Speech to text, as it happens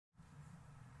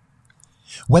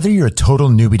Whether you're a total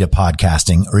newbie to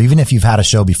podcasting or even if you've had a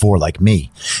show before like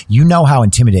me, you know how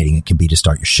intimidating it can be to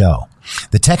start your show.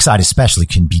 The tech side especially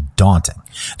can be daunting.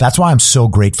 That's why I'm so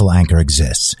grateful Anchor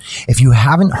exists. If you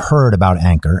haven't heard about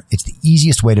Anchor, it's the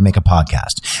easiest way to make a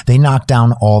podcast. They knock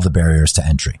down all the barriers to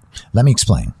entry. Let me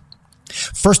explain.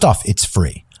 First off, it's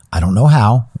free. I don't know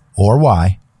how or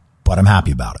why, but I'm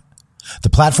happy about it. The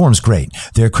platform's great.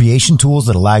 There are creation tools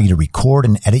that allow you to record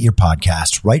and edit your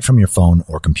podcast right from your phone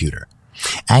or computer.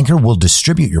 Anchor will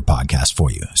distribute your podcast for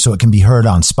you so it can be heard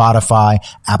on Spotify,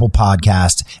 Apple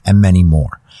Podcast, and many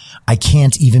more. I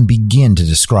can't even begin to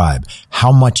describe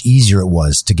how much easier it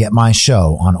was to get my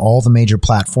show on all the major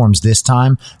platforms this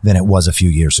time than it was a few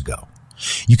years ago.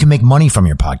 You can make money from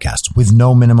your podcast with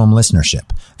no minimum listenership.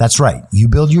 That's right. You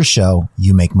build your show,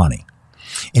 you make money.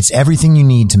 It's everything you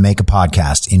need to make a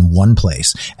podcast in one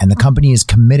place, and the company is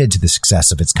committed to the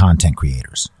success of its content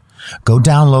creators. Go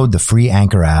download the free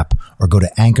Anchor app or go to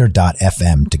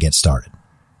anchor.fm to get started.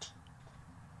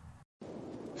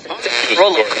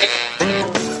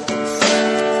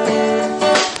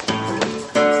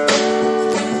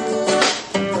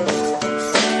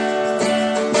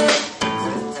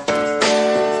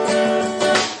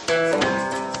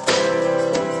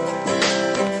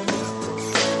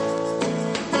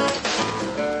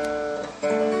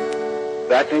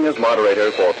 Acting as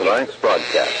moderator for tonight's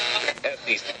broadcast.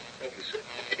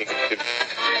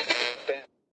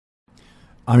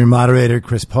 I'm your moderator,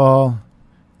 Chris Paul.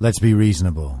 Let's be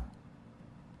reasonable.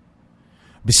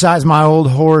 Besides my old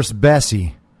horse,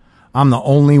 Bessie, I'm the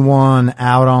only one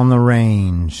out on the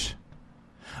range.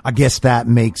 I guess that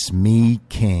makes me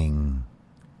king.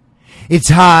 It's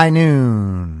high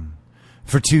noon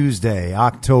for Tuesday,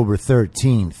 October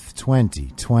 13th,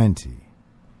 2020.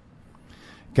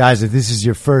 Guys, if this is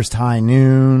your first high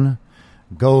noon,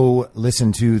 go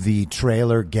listen to the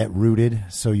trailer, Get Rooted,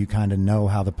 so you kind of know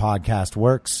how the podcast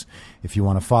works. If you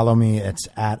want to follow me, it's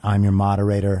at I'm Your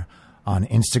Moderator on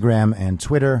Instagram and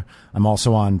Twitter. I'm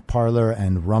also on Parler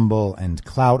and Rumble and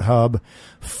Clout Hub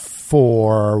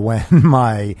for when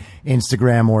my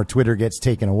Instagram or Twitter gets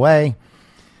taken away.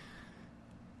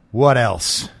 What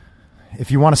else?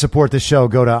 If you want to support this show,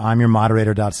 go to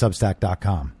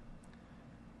imyourmoderator.substack.com.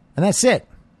 And that's it.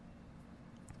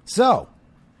 So,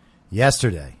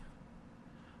 yesterday,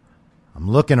 I'm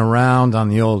looking around on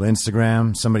the old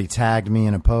Instagram. Somebody tagged me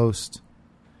in a post.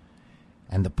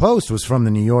 And the post was from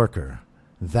the New Yorker,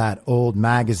 that old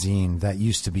magazine that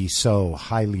used to be so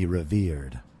highly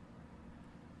revered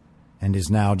and is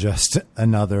now just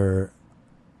another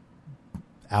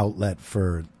outlet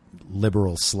for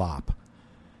liberal slop.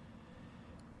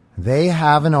 They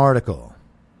have an article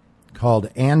called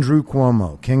Andrew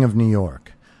Cuomo, King of New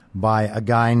York, by a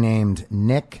guy named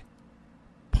Nick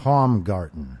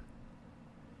Baumgarten.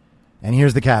 And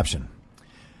here's the caption.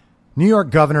 New York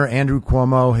Governor Andrew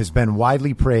Cuomo has been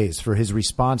widely praised for his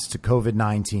response to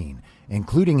COVID-19,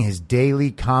 including his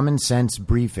daily common sense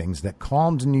briefings that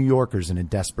calmed New Yorkers in a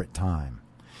desperate time.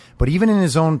 But even in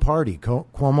his own party,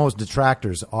 Cuomo's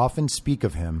detractors often speak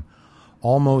of him,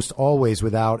 almost always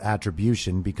without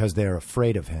attribution because they are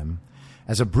afraid of him,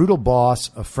 as a brutal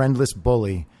boss, a friendless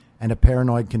bully, and a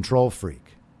paranoid control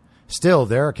freak. Still,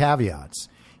 there are caveats.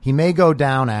 He may go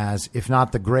down as, if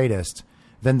not the greatest,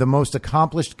 then the most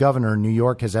accomplished governor New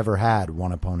York has ever had,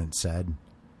 one opponent said.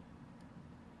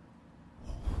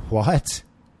 What?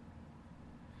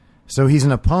 So he's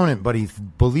an opponent, but he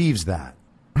believes that.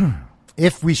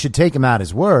 If we should take him at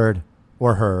his word,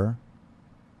 or her,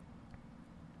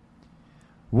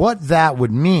 what that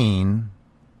would mean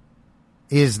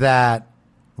is that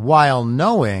while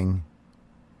knowing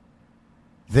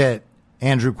that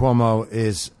Andrew Cuomo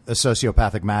is a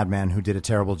sociopathic madman who did a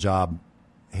terrible job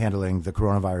handling the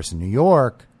coronavirus in New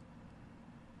York,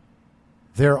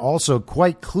 they're also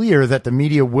quite clear that the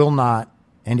media will not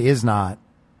and is not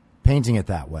painting it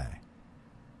that way.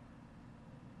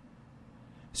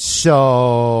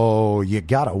 So you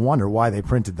got to wonder why they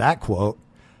printed that quote.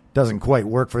 Doesn't quite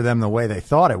work for them the way they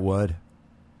thought it would.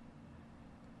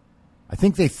 I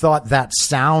think they thought that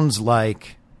sounds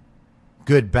like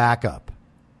good backup.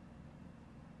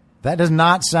 That does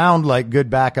not sound like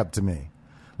good backup to me.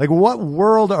 Like, what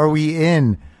world are we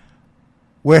in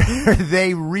where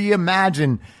they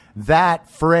reimagine that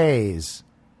phrase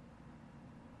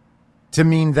to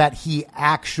mean that he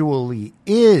actually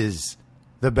is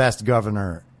the best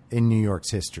governor in New York's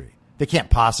history? They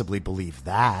can't possibly believe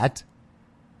that.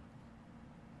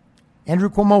 Andrew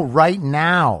Cuomo right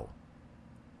now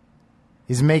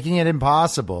is making it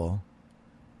impossible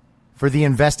for the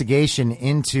investigation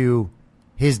into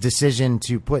his decision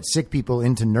to put sick people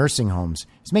into nursing homes.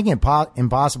 He's making it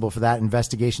impossible for that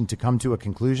investigation to come to a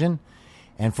conclusion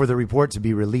and for the report to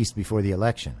be released before the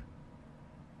election.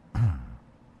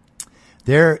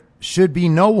 There should be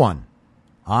no one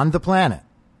on the planet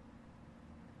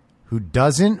who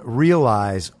doesn't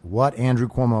realize what Andrew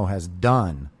Cuomo has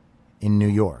done in New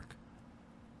York.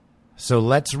 So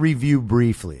let's review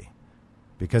briefly,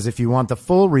 because if you want the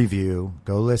full review,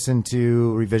 go listen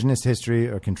to Revisionist History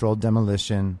or Controlled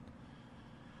Demolition.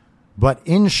 But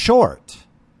in short,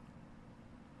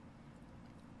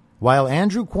 while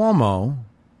Andrew Cuomo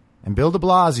and Bill de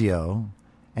Blasio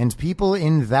and people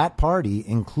in that party,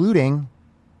 including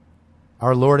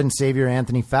our Lord and Savior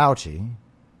Anthony Fauci,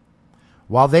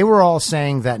 while they were all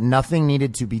saying that nothing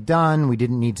needed to be done, we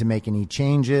didn't need to make any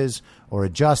changes or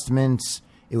adjustments,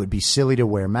 it would be silly to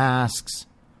wear masks.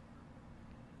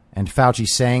 And Fauci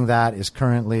saying that is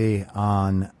currently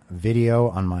on video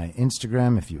on my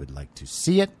Instagram if you would like to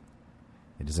see it.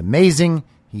 It is amazing.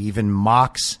 He even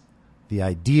mocks the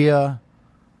idea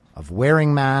of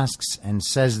wearing masks and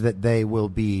says that they will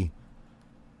be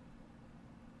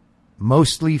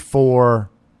mostly for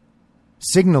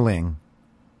signaling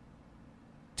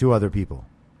to other people.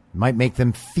 It might make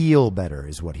them feel better,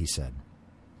 is what he said.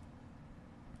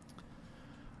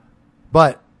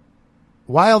 But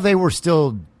while they were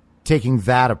still taking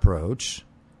that approach,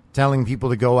 telling people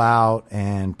to go out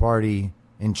and party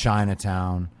in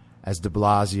Chinatown, as de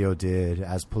Blasio did,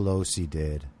 as Pelosi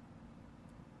did,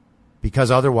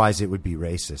 because otherwise it would be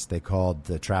racist. They called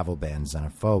the travel ban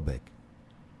xenophobic.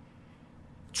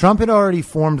 Trump had already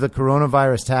formed the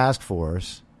coronavirus task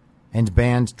force and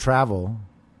banned travel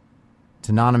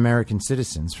to non-American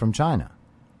citizens from China.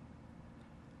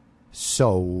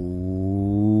 So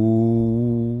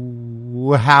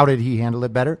how did he handle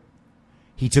it better?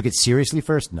 He took it seriously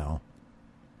first? No.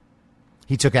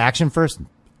 He took action first?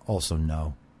 Also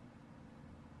no.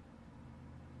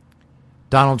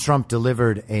 Donald Trump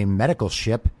delivered a medical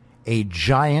ship, a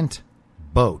giant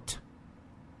boat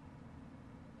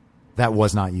that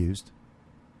was not used.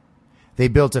 They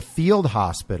built a field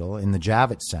hospital in the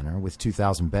Javits Center with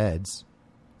 2,000 beds.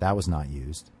 That was not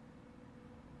used.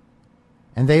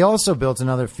 And they also built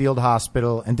another field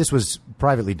hospital, and this was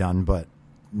privately done, but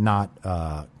not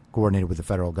coordinated with the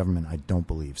federal government, I don't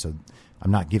believe. So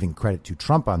I'm not giving credit to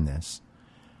Trump on this.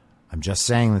 I'm just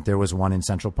saying that there was one in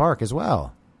Central Park as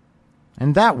well.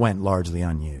 And that went largely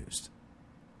unused.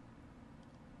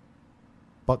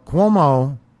 But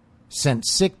Cuomo sent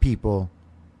sick people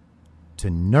to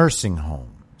nursing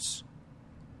homes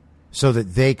so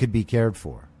that they could be cared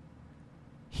for.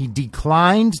 He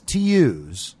declined to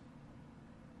use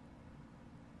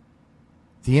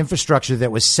the infrastructure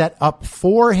that was set up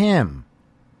for him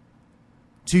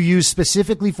to use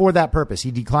specifically for that purpose.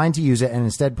 He declined to use it and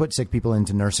instead put sick people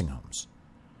into nursing homes.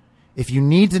 If you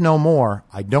need to know more,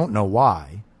 I don't know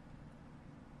why,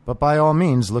 but by all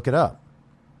means, look it up.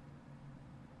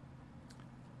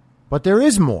 But there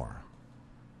is more.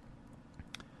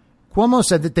 Cuomo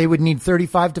said that they would need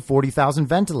 35 to 40,000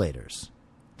 ventilators.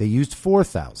 They used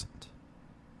 4,000.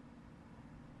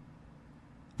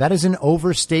 That is an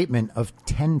overstatement of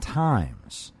 10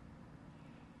 times.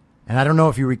 And I don't know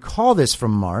if you recall this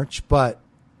from March,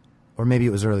 or maybe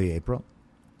it was early April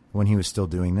when he was still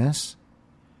doing this.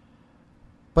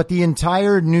 But the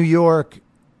entire New York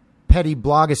petty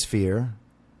blogosphere,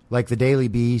 like the Daily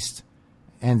Beast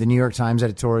and the New York Times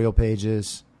editorial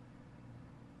pages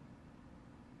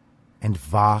and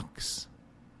Vox,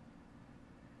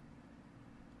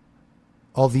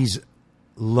 all these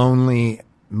lonely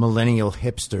millennial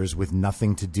hipsters with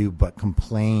nothing to do but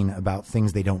complain about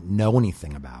things they don't know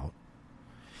anything about.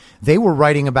 They were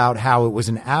writing about how it was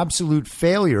an absolute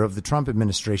failure of the Trump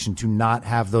administration to not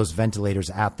have those ventilators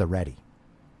at the ready.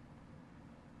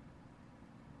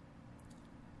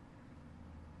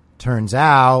 Turns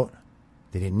out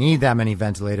they didn't need that many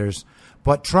ventilators,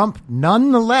 but Trump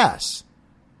nonetheless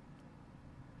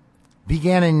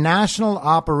began a national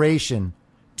operation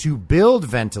to build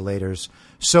ventilators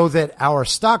so that our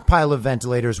stockpile of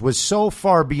ventilators was so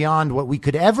far beyond what we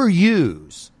could ever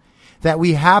use that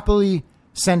we happily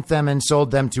sent them and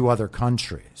sold them to other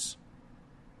countries.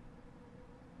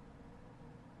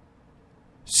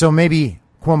 So maybe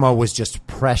Cuomo was just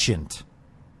prescient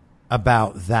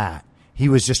about that. He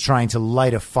was just trying to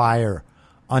light a fire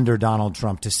under Donald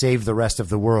Trump to save the rest of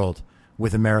the world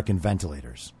with American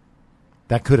ventilators.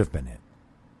 That could have been it.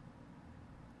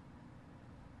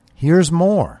 Here's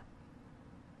more.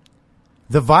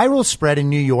 The viral spread in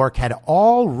New York had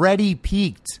already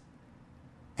peaked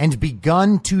and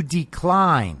begun to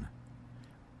decline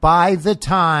by the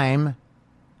time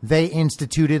they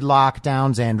instituted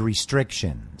lockdowns and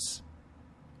restrictions.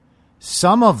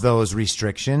 Some of those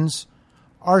restrictions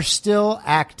are still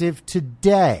active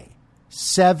today,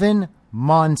 7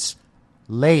 months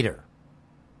later.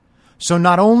 So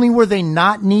not only were they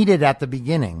not needed at the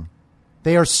beginning,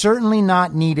 they are certainly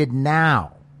not needed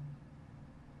now.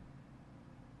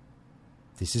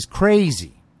 This is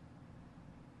crazy.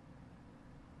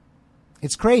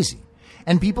 It's crazy.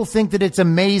 And people think that it's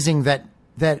amazing that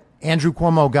Andrew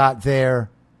Cuomo got their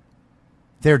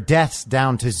deaths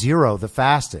down to 0 the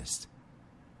fastest.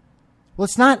 Well,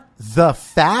 it's not the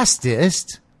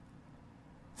fastest.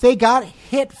 They got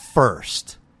hit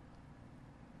first.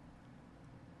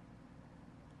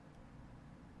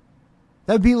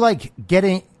 That would be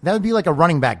like a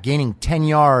running back gaining 10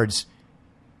 yards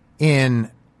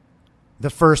in the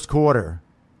first quarter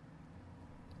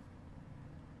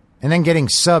and then getting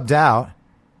subbed out,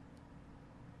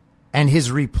 and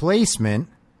his replacement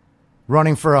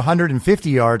running for 150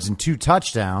 yards and 2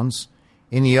 touchdowns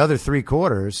in the other 3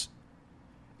 quarters,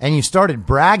 and you started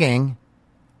bragging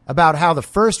about how the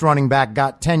first running back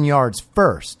got 10 yards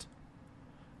first.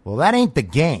 Well, that ain't the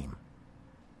game.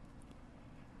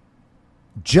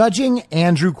 Judging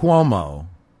Andrew Cuomo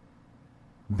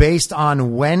based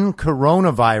on when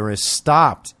coronavirus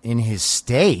stopped in his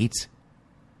state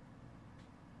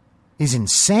is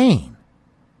insane.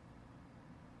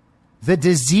 The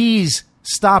disease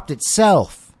stopped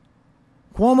itself.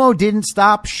 Cuomo didn't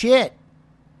stop shit.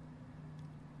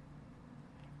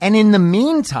 And in the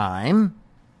meantime,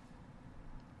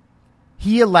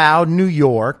 he allowed New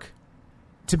York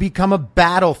to become a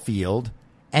battlefield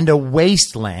and a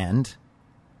wasteland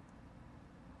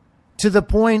to the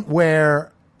point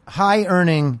where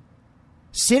high-earning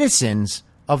citizens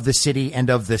of the city and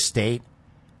of the state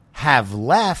have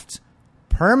left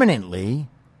permanently,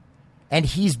 and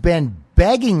he's been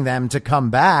begging them to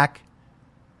come back,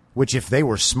 which if they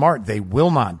were smart, they will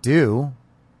not do.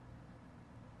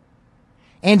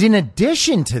 And in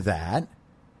addition to that,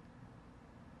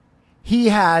 he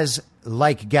has,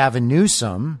 like Gavin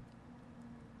Newsom,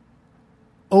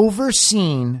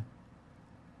 overseen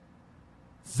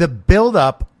the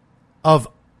buildup of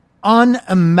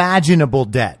unimaginable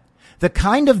debt, the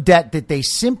kind of debt that they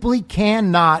simply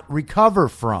cannot recover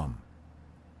from.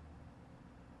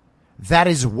 That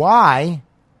is why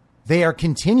they are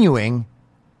continuing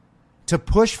to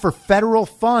push for federal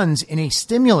funds in a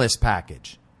stimulus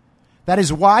package. That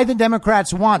is why the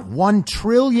Democrats want $1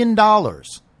 trillion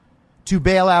to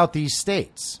bail out these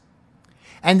states.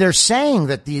 And they're saying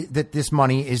that this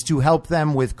money is to help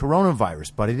them with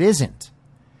coronavirus, but it isn't.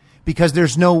 Because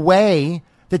there's no way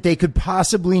that they could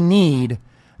possibly need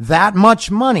that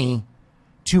much money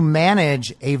to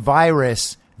manage a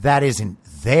virus that isn't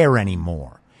there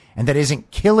anymore and that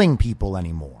isn't killing people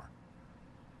anymore.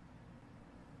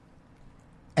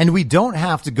 And we don't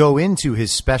have to go into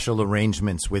his special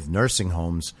arrangements with nursing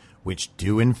homes, which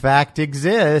do in fact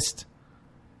exist,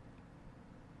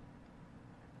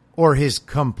 or his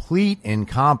complete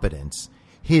incompetence,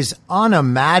 his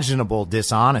unimaginable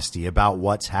dishonesty about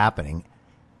what's happening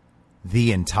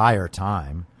the entire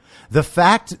time. The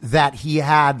fact that he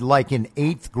had like an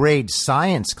 8th grade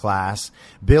science class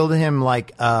build him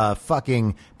like a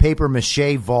fucking paper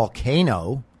mache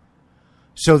volcano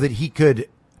so that he could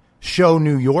show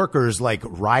New Yorkers like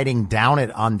riding down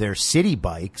it on their city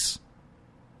bikes.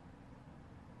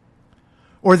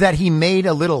 Or that he made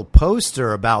a little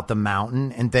poster about the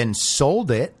mountain and then sold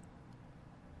it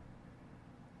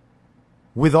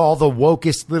with all the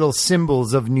wokest little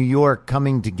symbols of New York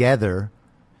coming together,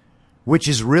 which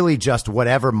is really just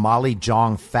whatever Molly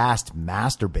Jong fast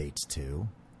masturbates to.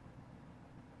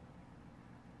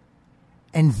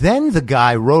 And then the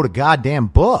guy wrote a goddamn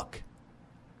book.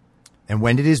 And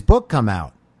when did his book come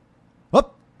out?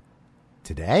 Oh,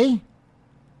 today?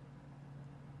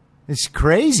 It's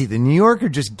crazy. The New Yorker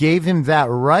just gave him that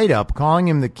write-up, calling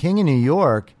him the king of New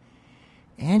York.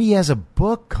 And he has a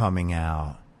book coming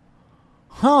out.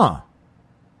 Huh.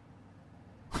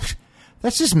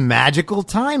 That's just magical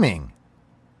timing.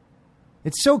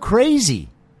 It's so crazy.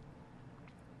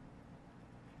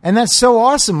 And that's so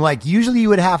awesome. Like, usually you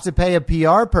would have to pay a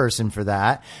PR person for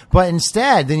that. But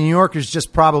instead, the New Yorker's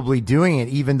just probably doing it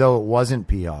even though it wasn't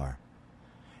PR.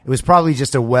 It was probably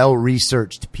just a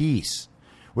well-researched piece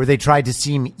where they tried to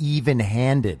seem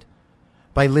even-handed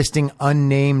by listing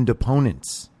unnamed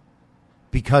opponents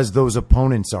because those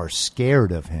opponents are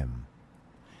scared of him.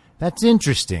 That's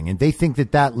interesting, and they think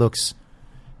that that looks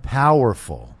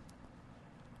powerful.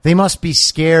 They must be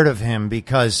scared of him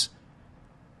because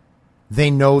they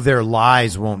know their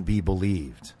lies won't be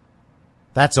believed.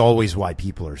 That's always why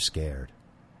people are scared.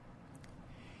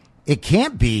 It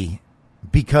can't be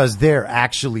because they're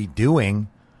actually doing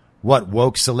what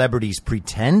woke celebrities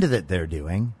pretend that they're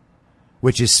doing,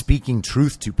 which is speaking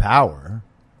truth to power.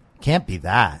 Can't be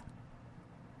that.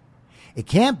 It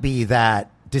can't be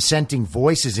that dissenting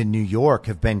voices in New York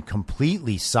have been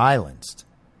completely silenced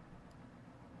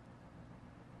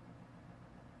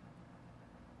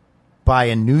by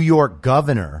a New York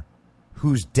governor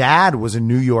whose dad was a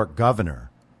New York governor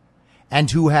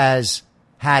and who has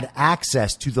had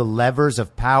access to the levers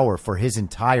of power for his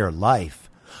entire life.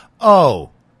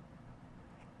 Oh,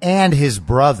 and his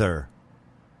brother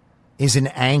is an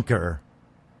anchor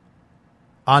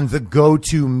on the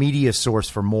go-to media source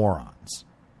for morons.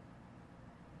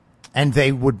 And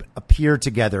they would appear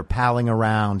together, palling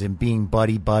around and being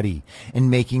buddy-buddy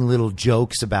and making little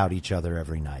jokes about each other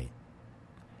every night.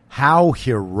 How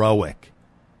heroic.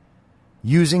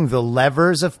 Using the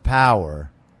levers of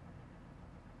power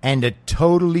and a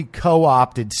totally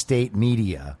co-opted state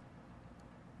media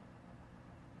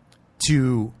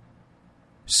to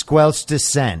squelch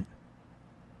dissent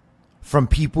from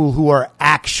people who are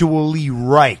actually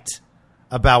right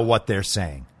about what they're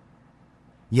saying.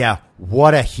 Yeah,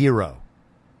 what a hero.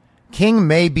 King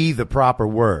may be the proper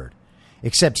word,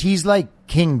 except he's like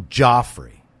King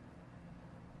Joffrey.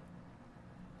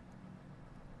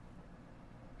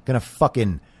 Gonna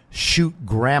fucking shoot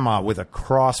grandma with a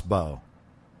crossbow.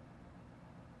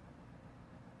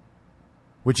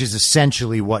 Which is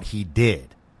essentially what he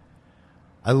did.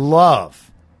 I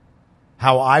love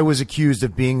how I was accused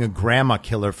of being a grandma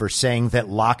killer for saying that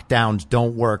lockdowns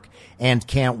don't work and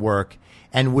can't work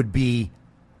and would be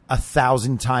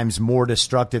 1,000 times more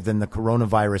destructive than the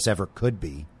coronavirus ever could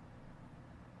be.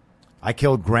 I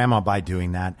killed grandma by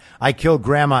doing that. I kill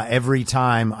grandma every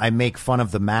time I make fun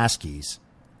of the maskies.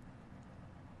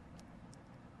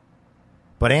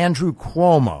 But Andrew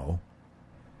Cuomo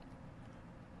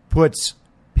puts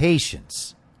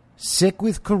patients sick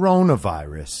with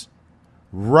coronavirus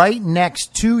right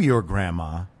next to your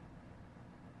grandma,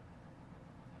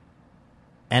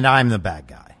 and I'm the bad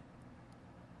guy.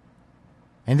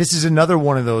 And this is another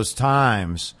one of those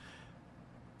times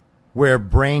where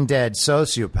brain-dead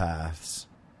sociopaths,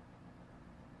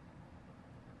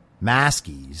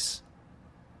 maskies,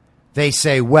 they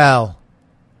say, well,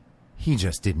 he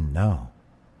just didn't know.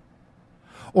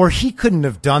 Or he couldn't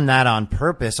have done that on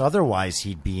purpose, otherwise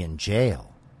he'd be in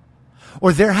jail.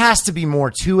 Or there has to be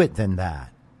more to it than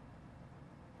that.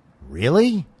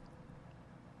 Really?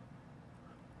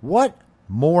 What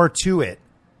more to it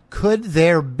could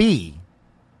there be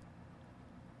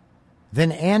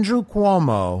than Andrew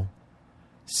Cuomo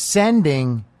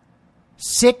sending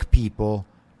sick people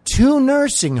to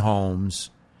nursing homes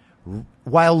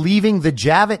while leaving the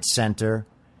Javits Center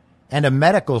and a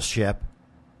medical ship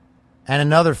and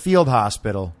another field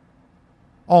hospital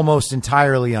almost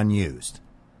entirely unused?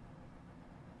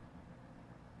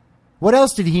 What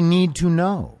else did he need to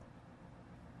know?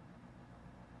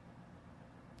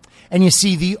 And you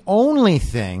see, the only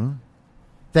thing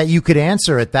that you could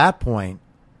answer at that point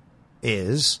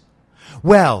is,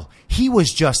 well, he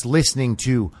was just listening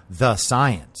to the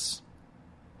science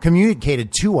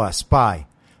communicated to us by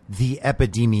the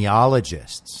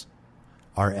epidemiologists.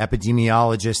 Are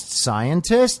epidemiologists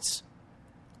scientists?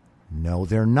 No,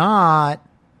 they're not.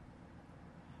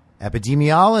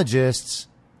 Epidemiologists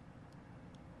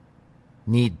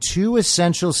need two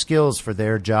essential skills for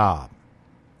their job.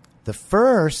 The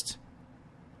first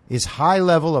is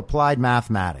high-level applied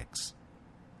mathematics.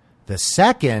 The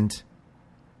second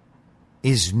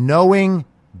is knowing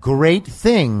great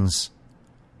things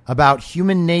about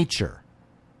human nature.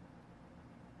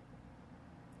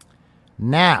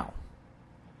 Now,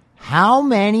 how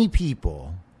many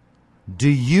people do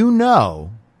you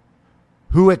know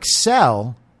who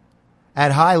excel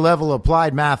at high-level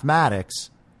applied mathematics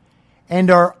and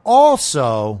are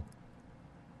also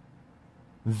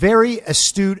very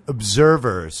astute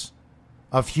observers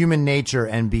of human nature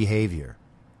and behavior?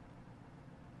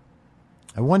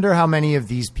 I wonder how many of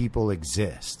these people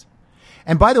exist.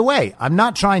 And by the way, I'm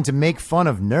not trying to make fun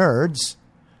of nerds.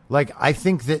 Like, I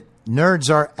think that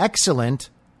nerds are excellent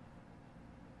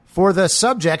for the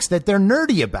subjects that they're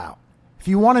nerdy about. If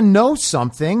you want to know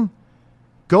something,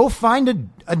 go find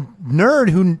a nerd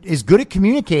who is good at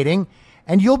communicating,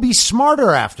 and you'll be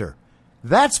smarter after.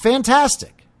 That's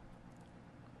fantastic.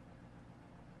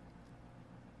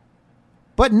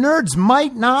 But nerds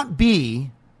might not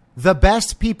be the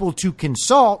best people to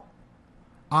consult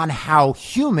on how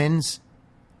humans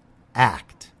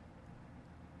act.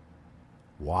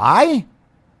 Why?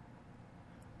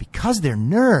 Because they're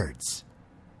nerds.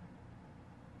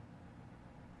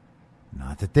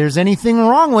 Not that there's anything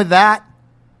wrong with that.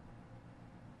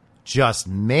 just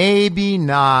maybe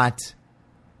not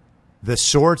the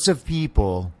sorts of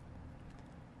people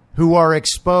who are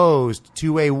exposed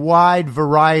to a wide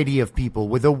variety of people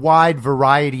with a wide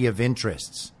variety of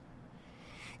interests,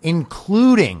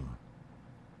 including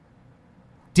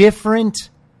different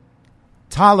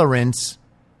tolerance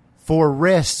for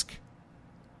risk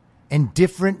and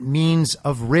different means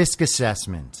of risk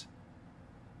assessment.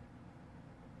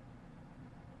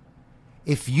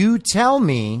 If you tell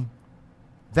me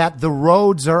that the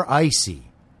roads are icy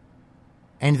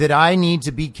and that I need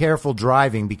to be careful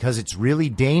driving because it's really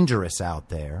dangerous out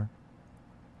there,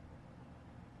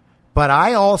 but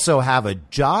I also have a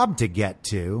job to get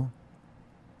to,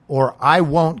 or I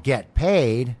won't get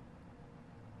paid,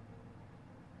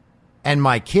 and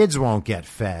my kids won't get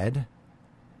fed,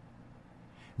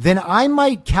 then I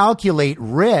might calculate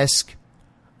risk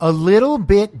a little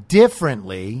bit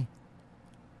differently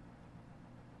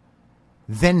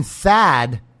than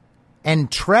Thad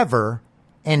and Trevor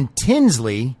and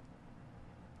Tinsley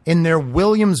in their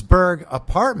Williamsburg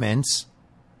apartments,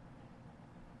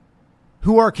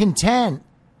 who are content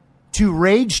to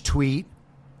rage tweet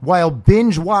while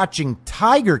binge watching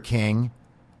Tiger King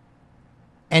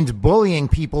and bullying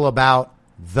people about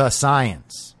the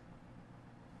science.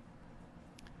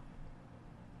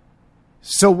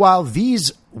 So while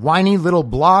these whiny little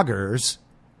bloggers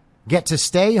get to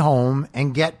stay home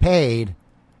and get paid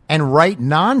and write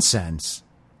nonsense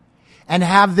and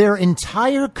have their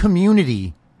entire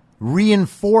community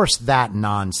reinforce that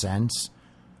nonsense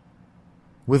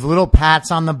with little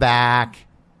pats on the back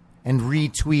and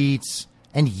retweets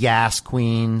and yas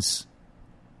queens,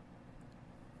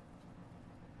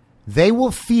 they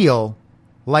will feel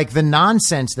like the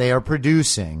nonsense they are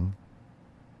producing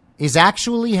is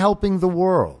actually helping the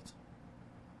world.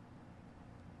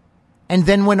 And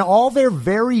then when all their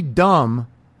very dumb,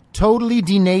 totally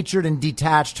denatured and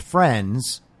detached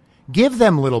friends give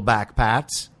them little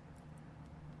backpats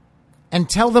and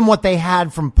tell them what they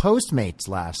had from Postmates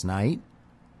last night,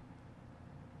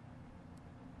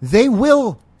 they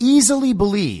will easily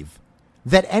believe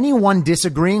that anyone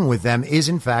disagreeing with them is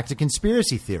in fact a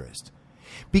conspiracy theorist,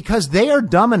 because they are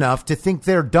dumb enough to think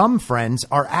their dumb friends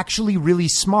are actually really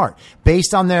smart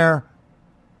based on their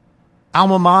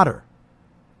alma mater,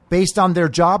 based on their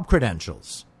job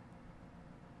credentials.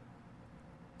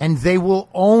 And they will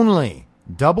only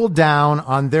double down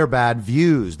on their bad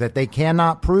views that they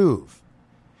cannot prove,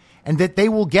 and that they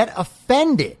will get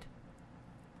offended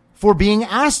for being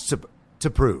asked to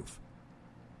prove.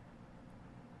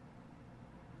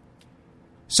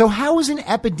 So how is an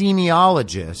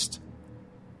epidemiologist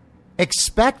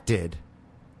expected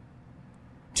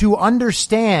to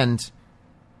understand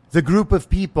the group of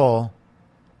people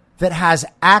that has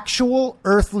actual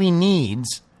earthly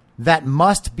needs that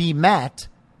must be met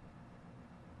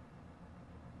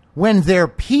when their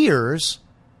peers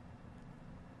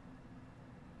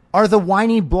are the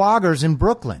whiny bloggers in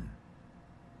Brooklyn?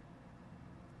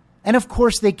 And of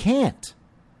course they can't.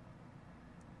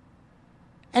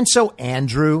 And so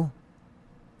Andrew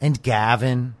and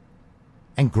Gavin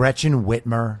and Gretchen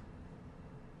Whitmer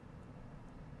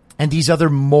and these other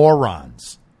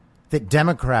morons that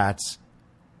Democrats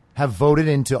have voted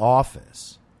into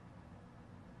office,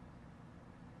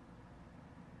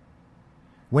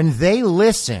 when they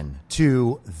listen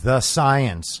to the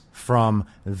science from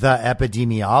the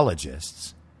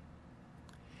epidemiologists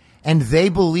and they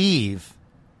believe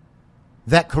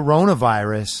that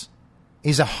coronavirus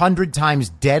is 100 times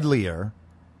deadlier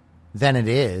than it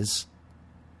is,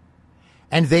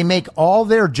 and they make all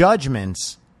their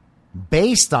judgments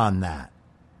based on that,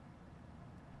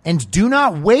 and do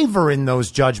not waver in those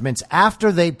judgments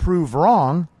after they prove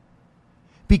wrong,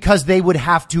 because they would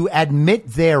have to admit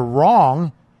they're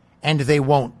wrong and they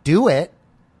won't do it,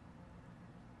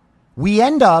 we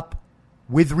end up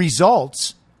with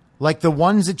results like the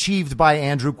ones achieved by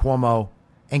Andrew Cuomo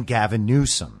and Gavin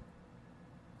Newsom.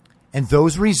 And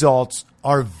those results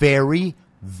are very,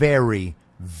 very,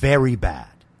 very bad.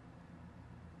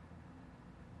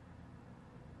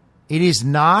 It is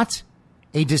not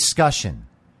a discussion.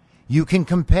 You can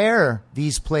compare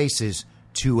these places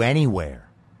to anywhere.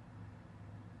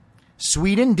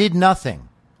 Sweden did nothing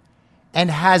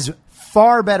and has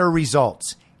far better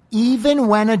results, even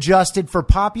when adjusted for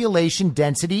population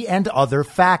density and other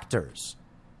factors.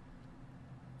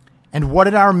 And what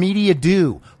did our media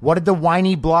do? What did the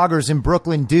whiny bloggers in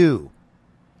Brooklyn do?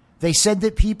 They said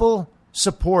that people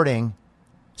supporting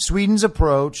Sweden's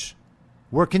approach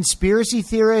were conspiracy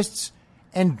theorists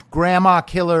and grandma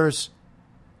killers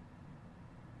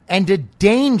and a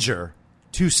danger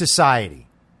to society.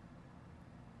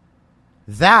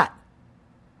 That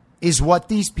is what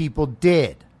these people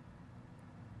did.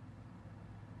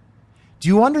 Do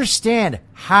you understand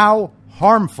how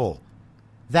harmful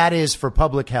that is for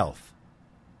public health?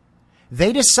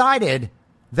 They decided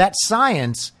that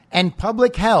science and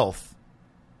public health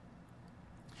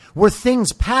were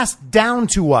things passed down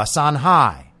to us on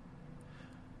high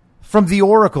from the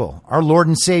Oracle, our Lord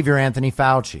and Savior, Anthony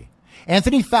Fauci.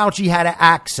 Anthony Fauci had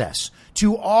access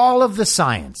to all of the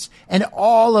science and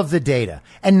all of the data.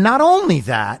 And not only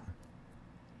that,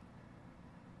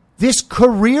 this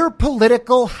career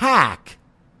political hack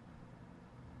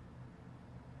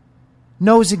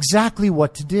knows exactly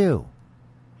what to do.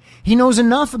 He knows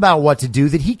enough about what to do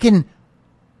that he can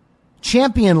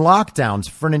champion lockdowns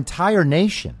for an entire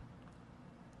nation.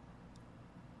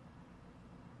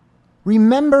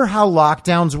 Remember how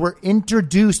lockdowns were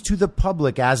introduced to the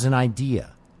public as an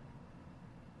idea.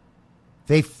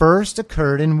 They first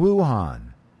occurred in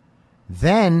Wuhan.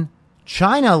 Then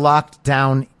China locked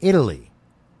down Italy.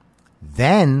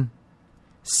 Then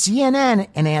CNN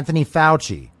and Anthony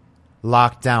Fauci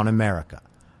locked down America.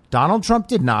 Donald Trump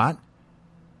did not.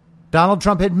 Donald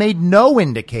Trump had made no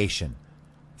indication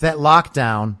that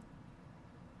lockdown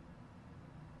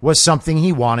was something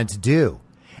he wanted to do.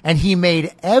 And he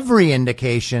made every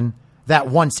indication that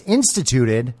once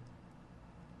instituted,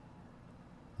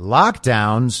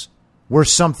 lockdowns were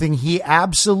something he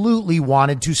absolutely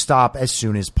wanted to stop as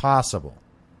soon as possible.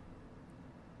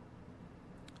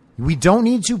 We don't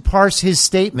need to parse his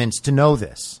statements to know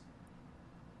this.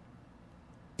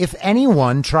 If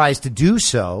anyone tries to do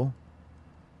so,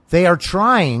 they are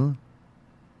trying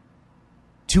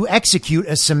to execute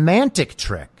a semantic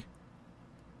trick.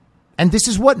 And this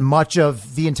is what much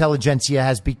of the intelligentsia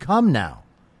has become now.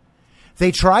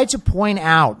 They try to point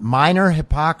out minor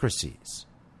hypocrisies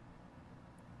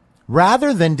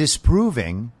rather than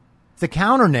disproving the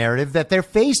counter narrative that they're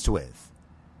faced with.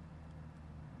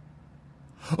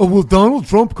 Oh, well, Donald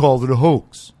Trump called it a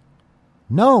hoax.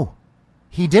 No,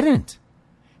 he didn't.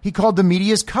 He called the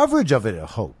media's coverage of it a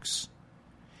hoax.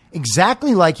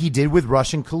 Exactly like he did with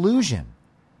Russian collusion.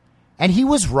 And he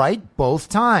was right both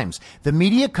times. The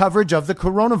media coverage of the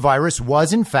coronavirus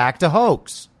was, in fact, a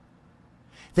hoax.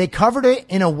 They covered it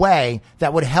in a way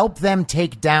that would help them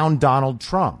take down Donald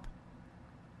Trump.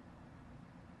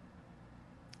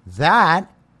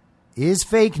 That is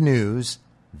fake news.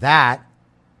 That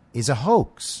is a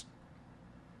hoax.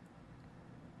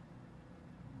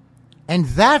 And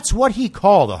that's what he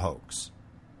called a hoax.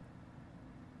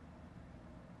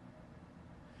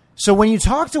 So when you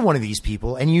talk to one of these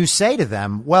people and you say to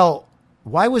them, well,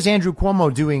 why was Andrew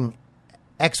Cuomo doing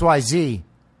XYZ,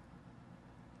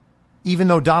 even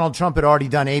though Donald Trump had already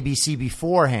done ABC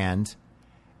beforehand,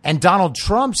 and Donald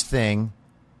Trump's thing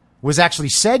was actually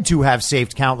said to have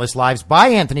saved countless lives by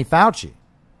Anthony Fauci?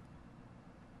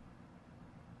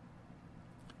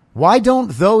 Why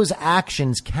don't those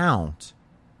actions count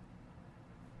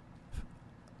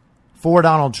for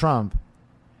Donald Trump?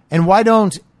 And why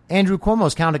don't Andrew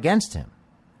Cuomo's count against him?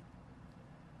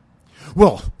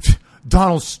 Well,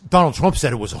 Donald Trump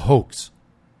said it was a hoax.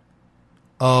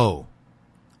 Oh,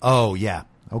 yeah.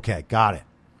 Okay, got it.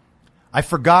 I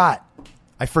forgot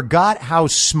how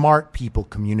smart people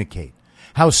communicate,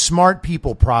 how smart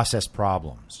people process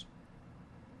problems.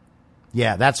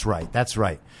 Yeah, that's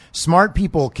right. Smart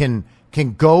people can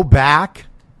go back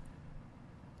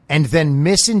and then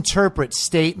misinterpret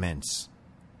statements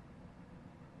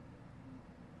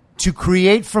to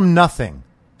create from nothing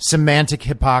semantic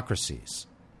hypocrisies.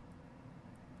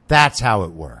 That's how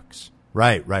it works.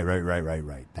 Right.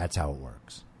 That's how it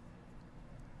works.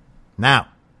 Now,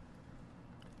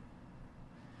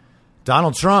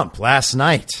 Donald Trump last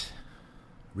night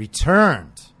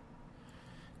returned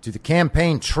to the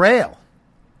campaign trail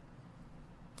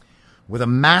with a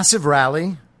massive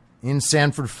rally in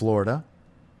Sanford, Florida.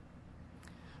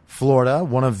 Florida,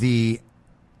 one of the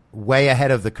way ahead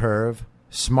of the curve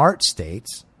smart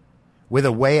states, with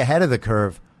a way ahead of the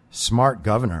curve smart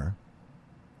governor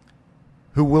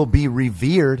who will be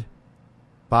revered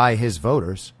by his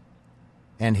voters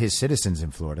and his citizens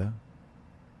in Florida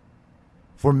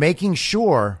for making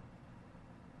sure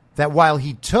that while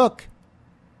he took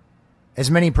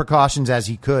as many precautions as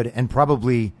he could and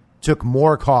probably took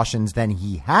more cautions than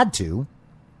he had to,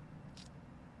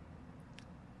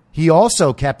 he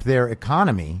also kept their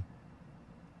economy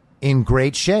in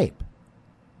great shape.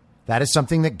 That is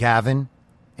something that Gavin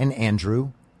and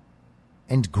Andrew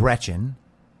and Gretchen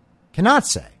cannot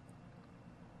say.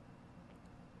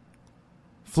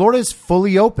 Florida is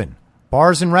fully open.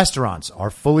 Bars and restaurants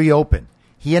are fully open.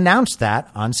 He announced that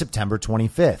on September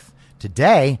 25th.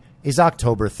 Today is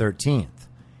October 13th.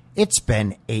 It's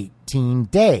been 18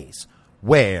 days.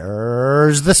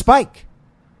 Where's the spike?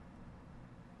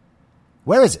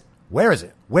 Where is it? Where is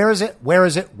it? Where is it? Where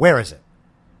is it? Where is it?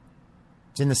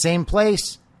 It's in the same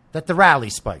place that the rally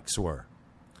spikes were.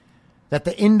 That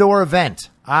the indoor event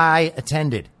I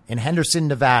attended in Henderson,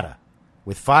 Nevada,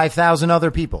 with 5,000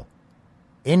 other people.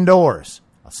 Indoors.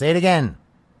 I'll say it again.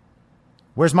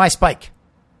 Where's my spike?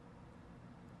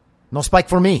 No spike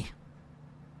for me.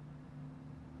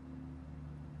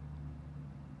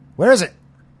 Where is it?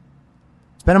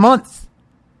 It's been a month.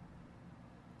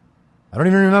 I don't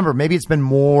even remember. Maybe it's been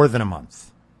more than a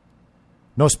month.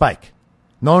 No spike.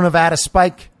 No Nevada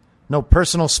spike. No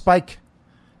personal spike.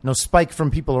 No spike from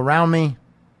people around me.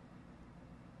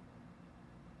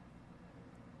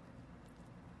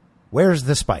 Where's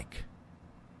the spike?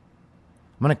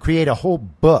 I'm going to create a whole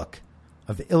book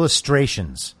of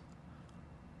illustrations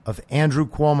of Andrew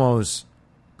Cuomo's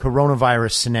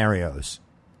coronavirus scenarios.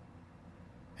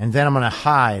 And then I'm going to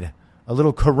hide a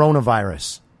little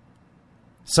coronavirus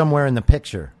somewhere in the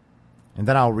picture. And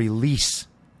then I'll release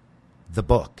the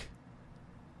book.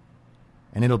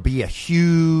 And it'll be a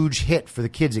huge hit for the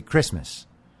kids at Christmas.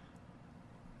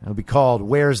 It'll be called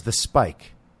Where's the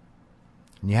Spike?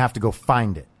 And you have to go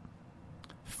find it.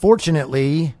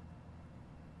 Fortunately,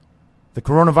 the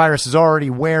coronavirus is already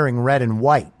wearing red and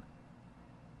white.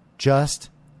 Just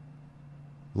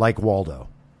like Waldo.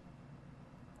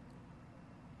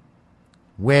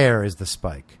 Where is the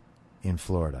spike in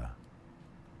Florida?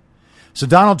 So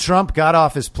Donald Trump got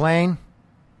off his plane,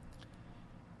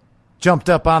 jumped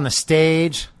up on the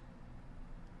stage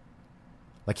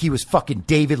like he was fucking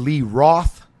David Lee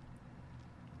Roth,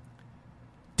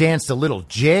 danced a little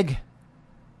jig.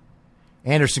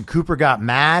 Anderson Cooper got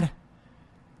mad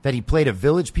that he played a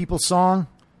Village People song.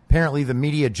 Apparently the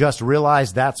media just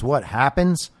realized that's what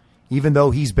happens, even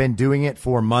though he's been doing it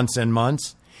for months and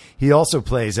months. He also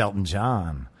plays Elton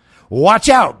John. Watch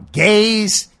out,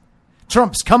 gays.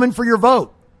 Trump's coming for your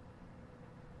vote.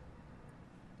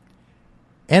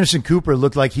 Anderson Cooper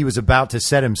looked like he was about to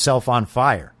set himself on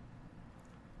fire.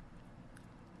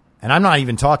 And I'm not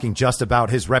even talking just about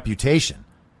his reputation.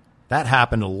 That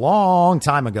happened a long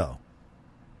time ago.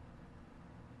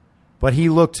 But he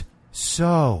looked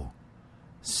so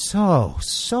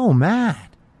mad.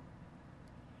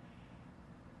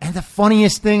 And the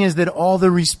funniest thing is that all the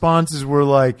responses were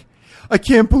like, I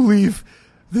can't believe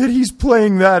that he's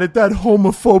playing that at that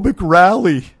homophobic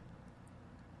rally.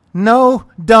 No,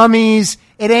 dummies,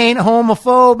 it ain't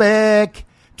homophobic.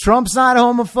 Trump's not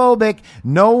homophobic.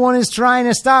 No one is trying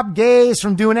to stop gays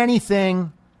from doing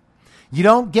anything. You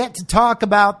don't get to talk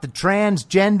about the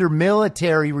transgender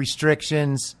military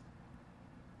restrictions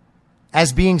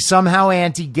as being somehow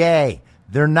anti-gay.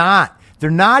 They're not. They're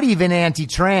not even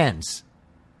anti-trans.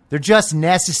 They're just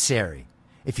necessary.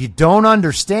 If you don't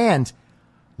understand,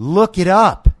 look it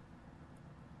up.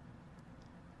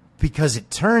 Because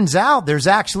it turns out there's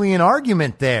actually an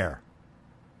argument there.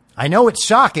 I know it's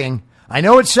shocking.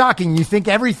 You think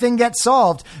everything gets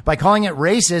solved by calling it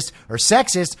racist or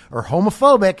sexist or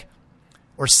homophobic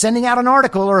or sending out an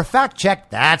article or a fact check.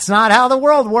 That's not how the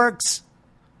world works.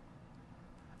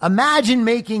 Imagine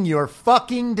making your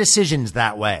fucking decisions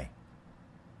that way.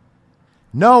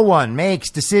 No one makes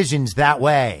decisions that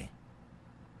way.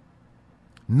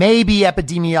 Maybe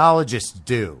epidemiologists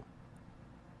do.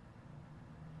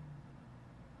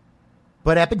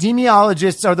 But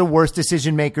epidemiologists are the worst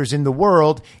decision makers in the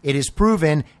world. It is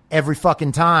proven every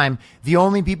fucking time. The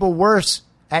only people worse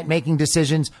at making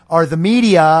decisions are the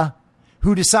media,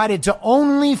 who decided to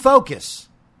only focus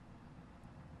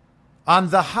on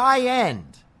the high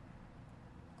end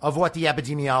of what the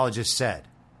epidemiologists said.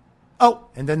 Oh,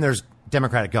 and then there's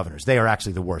Democratic governors. They are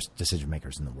actually the worst decision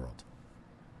makers in the world.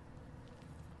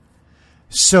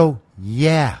 So,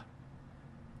 yeah,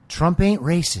 Trump ain't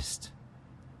racist.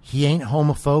 He ain't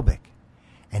homophobic.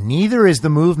 And neither is the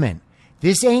movement.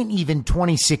 This ain't even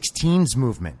 2016's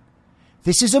movement.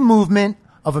 This is a movement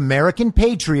of American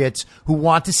patriots who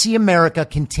want to see America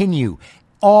continue.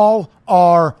 All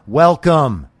are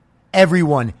welcome.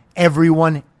 Everyone,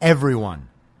 everyone, everyone.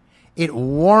 It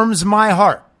warms my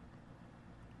heart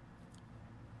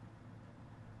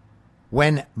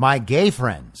when my gay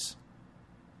friends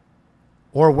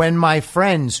or when my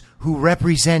friends who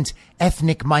represent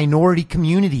ethnic minority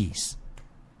communities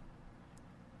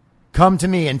come to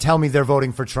me and tell me they're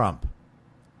voting for Trump.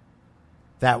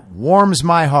 That warms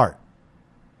my heart.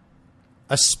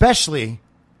 Especially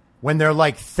when they're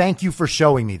like, thank you for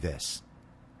showing me this.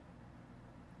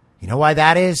 You know why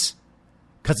that is?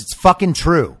 Because it's fucking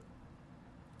true.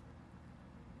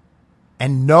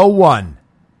 And no one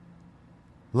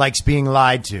likes being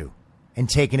lied to and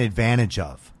taken advantage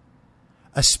of,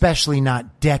 especially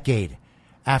not decade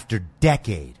after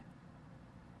decade.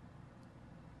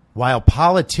 While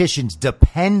politicians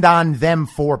depend on them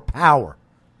for power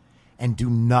and do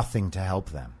nothing to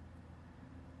help them.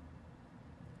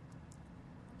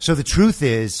 So the truth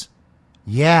is,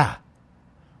 yeah,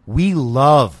 we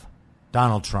love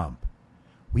Donald Trump.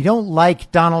 We don't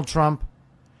like Donald Trump.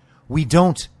 We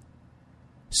don't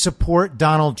support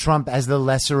Donald Trump as the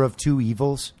lesser of two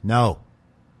evils. No,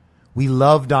 we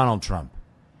love Donald Trump.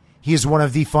 He is one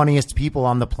of the funniest people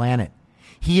on the planet.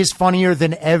 He is funnier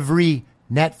than every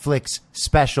Netflix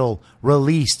special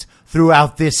released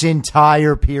throughout this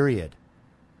entire period.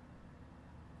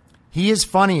 He is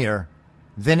funnier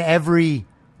than every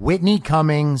Whitney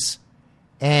Cummings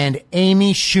and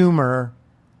Amy Schumer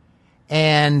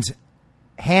and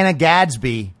Hannah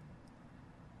Gadsby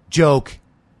joke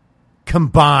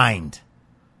combined.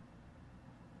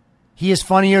 He is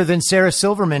funnier than Sarah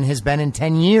Silverman has been in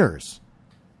 10 years.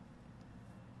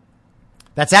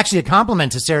 That's actually a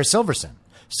compliment to Sarah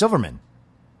Silverman.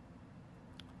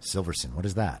 Silverson, what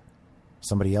is that?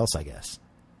 Somebody else, I guess.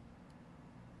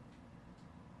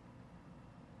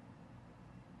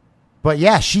 But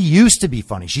yeah, she used to be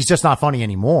funny. She's just not funny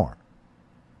anymore.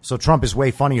 So Trump is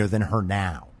way funnier than her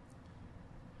now.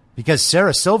 Because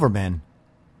Sarah Silverman,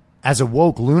 as a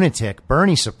woke lunatic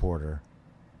Bernie supporter,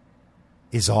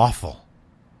 is awful.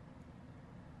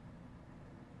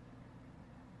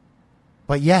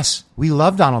 But yes, we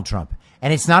love Donald Trump.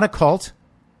 And it's not a cult.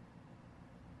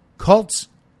 Cults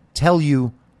tell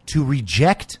you to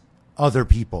reject other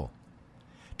people.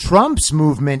 Trump's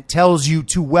movement tells you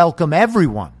to welcome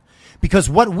everyone. Because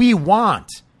what we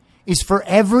want is for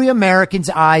every American's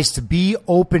eyes to be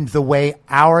opened the way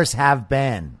ours have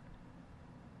been.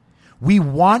 We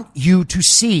want you to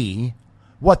see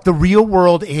what the real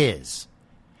world is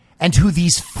and who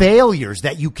these failures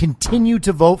that you continue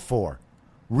to vote for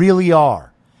really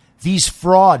are. These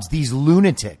frauds, these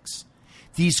lunatics,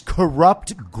 these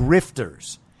corrupt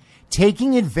grifters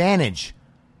taking advantage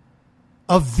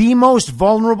of the most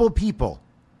vulnerable people,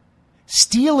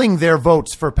 stealing their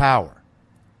votes for power,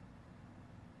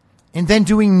 and then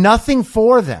doing nothing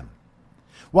for them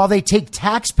while they take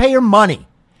taxpayer money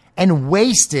and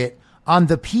waste it on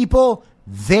the people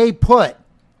they put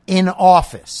in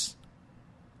office.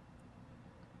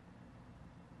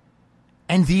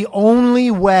 And the only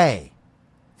way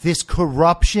this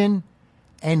corruption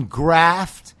and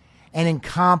graft and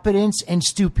incompetence and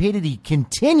stupidity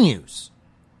continues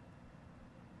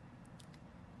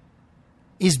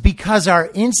is because our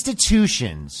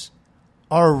institutions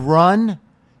are run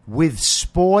with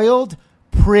spoiled,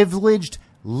 privileged,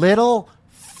 little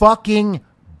fucking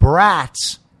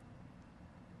brats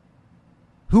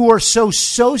who are so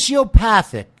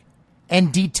sociopathic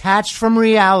and detached from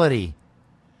reality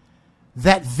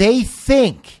that they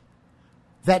think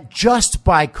that just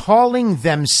by calling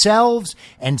themselves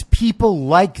and people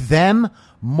like them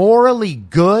morally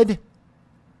good,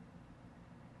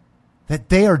 that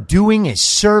they are doing a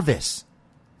service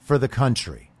for the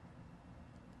country.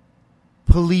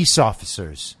 Police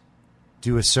officers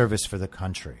do a service for the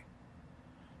country.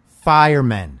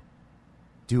 Firemen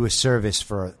do a service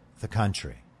for the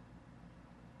country.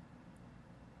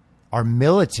 Our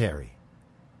military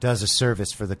does a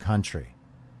service for the country.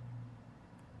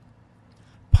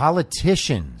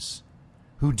 Politicians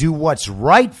who do what's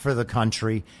right for the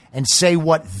country and say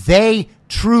what they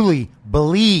truly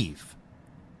believe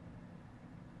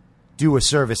do a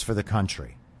service for the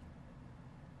country.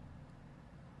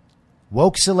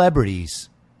 Woke celebrities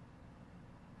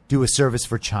do a service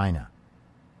for China.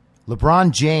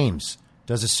 LeBron James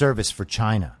does a service for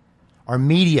China. Our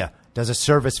media does a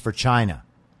service for China.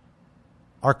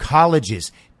 Our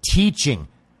colleges teaching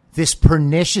this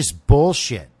pernicious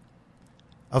bullshit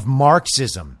of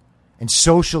Marxism and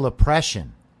social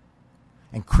oppression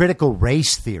and critical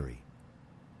race theory.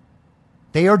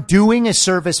 They are doing a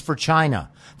service for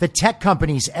China. The tech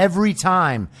companies, every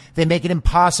time they make it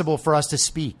impossible for us to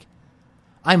speak.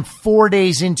 I'm 4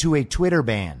 days into a Twitter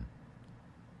ban.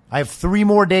 I have 3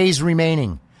 more days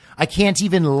remaining. I can't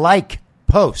even like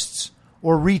posts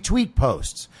or retweet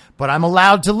posts, but I'm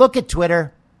allowed to look at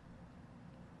Twitter.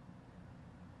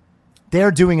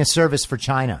 They're doing a service for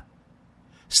China.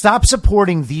 Stop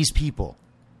supporting these people.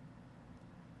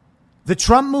 The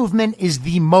Trump movement is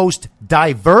the most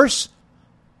diverse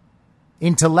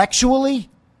intellectually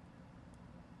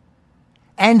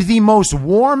and the most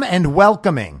warm and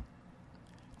welcoming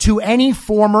to any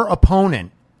former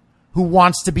opponent who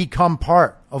wants to become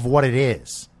part of what it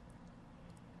is.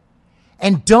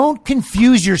 And don't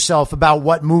confuse yourself about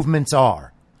what movements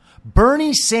are.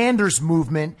 Bernie Sanders'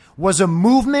 movement was a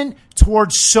movement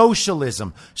towards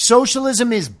socialism.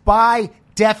 Socialism is, by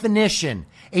definition,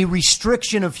 a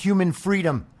restriction of human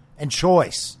freedom and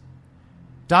choice.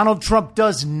 Donald Trump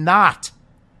does not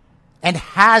and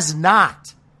has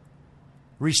not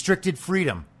restricted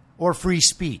freedom or free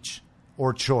speech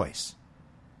or choice.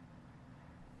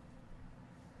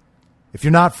 If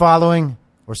you're not following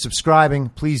or subscribing,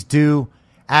 please do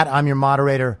at I'm Your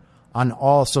Moderator on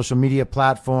all social media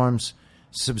platforms.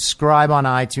 Subscribe on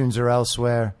iTunes or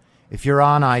elsewhere. If you're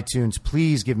on iTunes,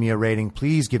 please give me a rating.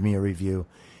 Please give me a review.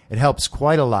 It helps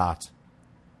quite a lot.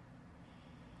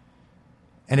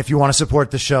 And if you want to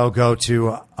support the show, go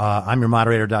to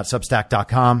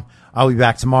imyourmoderator.substack.com. I'll be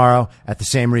back tomorrow at the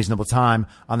same reasonable time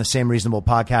on the same reasonable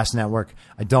podcast network.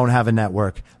 I don't have a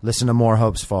network. Listen to More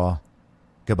Hopes Fall.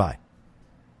 Goodbye.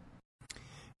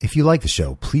 If you like the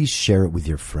show, please share it with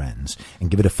your friends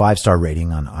and give it a 5-star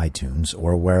rating on iTunes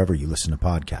or wherever you listen to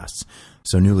podcasts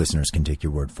so new listeners can take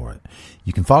your word for it.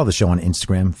 You can follow the show on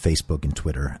Instagram, Facebook, and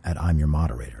Twitter at I'm Your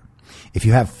Moderator. If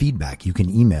you have feedback, you can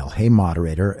email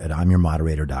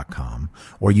heymoderator@imyourmoderator.com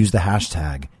or use the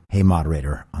hashtag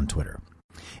HeyModerator on Twitter.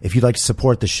 If you'd like to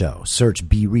support the show, search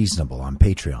Be Reasonable on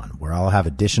Patreon, where I'll have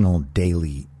additional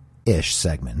daily-ish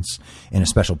segments in a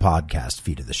special podcast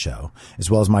feed of the show, as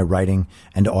well as my writing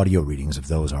and audio readings of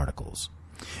those articles.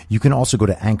 You can also go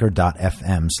to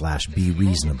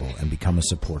anchor.fm/BeReasonable and become a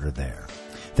supporter there.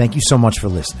 Thank you so much for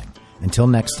listening. Until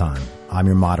next time, I'm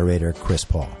your moderator, Chris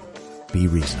Paul. Be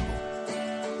reasonable.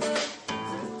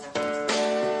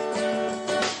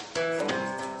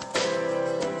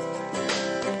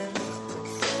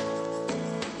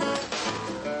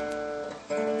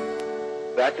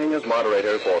 Acting as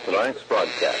moderator for tonight's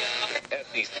broadcast.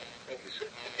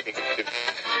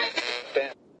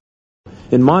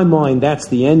 In my mind, that's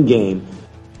the end game.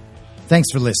 Thanks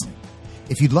for listening.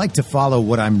 If you'd like to follow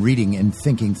what I'm reading and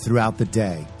thinking throughout the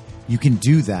day, you can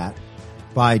do that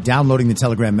by downloading the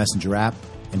Telegram Messenger app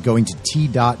and going to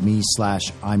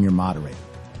t.me/I'm your moderator.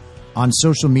 On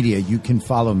social media, you can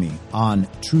follow me on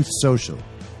Truth Social,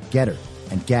 Getter,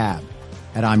 and Gab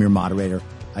at I'm your moderator.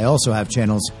 I also have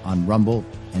channels on Rumble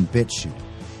and BitChute.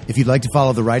 If you'd like to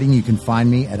follow the writing, you can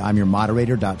find me at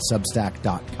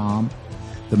imyourmoderator.substack.com.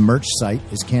 The merch site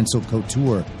is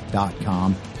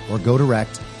cancelcouture.com or go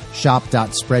direct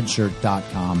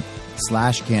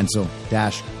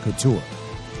shop.spreadshirt.com/cancel-couture.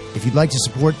 If you'd like to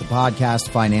support the podcast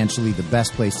financially, the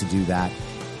best place to do that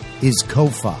is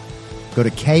Ko-Fi. Go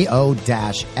to ko-fi.com/I'm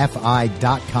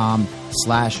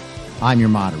your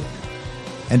moderator.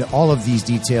 And all of these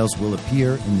details will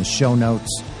appear in the show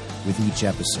notes with each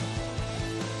episode.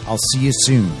 I'll see you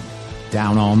soon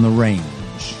down on the range.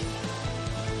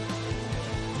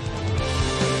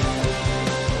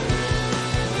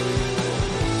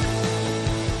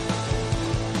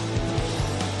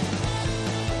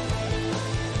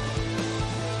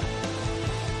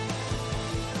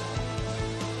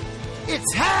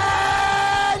 It's high!